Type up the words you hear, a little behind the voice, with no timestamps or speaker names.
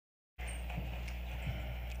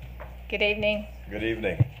Good evening. Good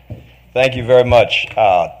evening. Thank you very much.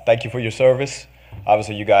 Thank you for your service.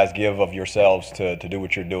 Obviously, you guys give of yourselves to do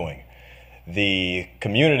what you're doing. The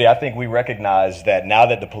community, I think we recognize that now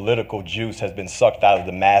that the political juice has been sucked out of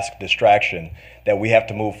the mask distraction, that we have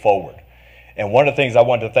to move forward. And one of the things I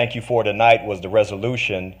wanted to thank you for tonight was the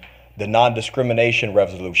resolution, the non-discrimination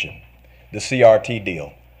resolution, the CRT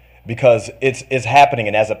deal, because it's happening.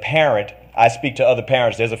 And as a parent, I speak to other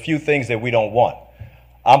parents. There's a few things that we don't want.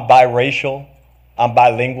 I'm biracial, I'm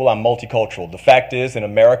bilingual, I'm multicultural. The fact is, in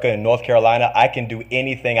America, in North Carolina, I can do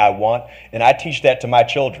anything I want, and I teach that to my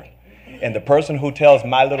children. And the person who tells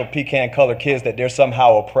my little pecan-colored kids that they're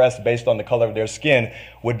somehow oppressed based on the color of their skin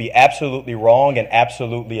would be absolutely wrong and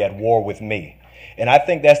absolutely at war with me. And I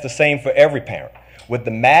think that's the same for every parent. What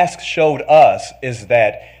the mask showed us is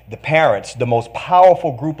that the parents, the most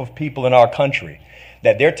powerful group of people in our country,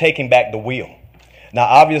 that they're taking back the wheel. Now,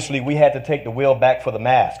 obviously, we had to take the wheel back for the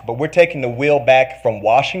mask, but we're taking the wheel back from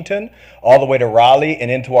Washington all the way to Raleigh and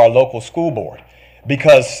into our local school board.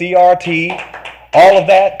 Because CRT, all of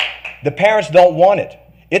that, the parents don't want it.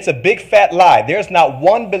 It's a big fat lie. There's not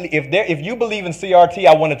one, if you believe in CRT,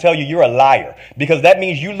 I want to tell you you're a liar. Because that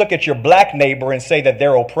means you look at your black neighbor and say that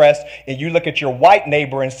they're oppressed, and you look at your white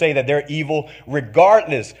neighbor and say that they're evil,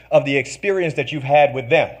 regardless of the experience that you've had with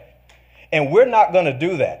them. And we're not going to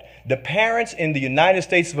do that. The parents in the United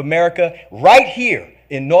States of America, right here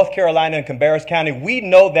in North Carolina and Cabarrus County, we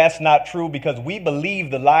know that's not true because we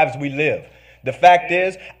believe the lives we live. The fact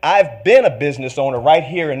is, I've been a business owner right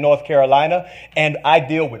here in North Carolina, and I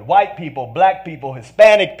deal with white people, black people,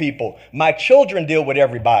 Hispanic people. My children deal with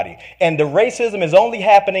everybody. And the racism is only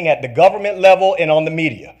happening at the government level and on the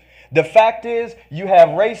media. The fact is, you have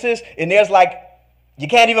racists, and there's you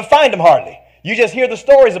can't even find them hardly. You just hear the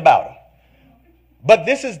stories about them. But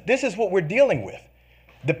this is what we're dealing with.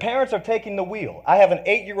 The parents are taking the wheel. I have an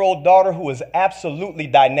 8-year-old daughter who is absolutely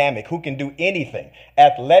dynamic, who can do anything.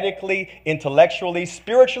 Athletically, intellectually,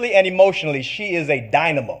 spiritually, and emotionally, she is a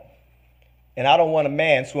dynamo. And I don't want a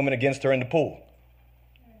man swimming against her in the pool.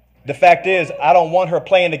 The fact is, I don't want her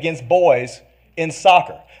playing against boys in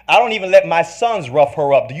soccer. I don't even let my sons rough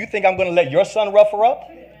her up. Do you think I'm going to let your son rough her up?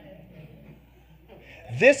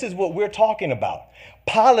 This is what we're talking about.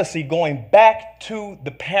 Policy going back to the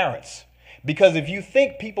parents. Because if you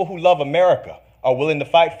think people who love America are willing to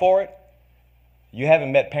fight for it, you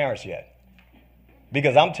haven't met parents yet.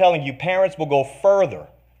 Because I'm telling you, parents will go further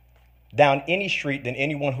down any street than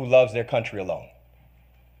anyone who loves their country alone.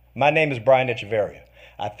 My name is Brian Echeverria.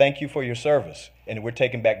 I thank you for your service, and we're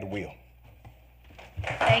taking back the wheel.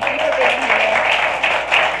 Thank you for being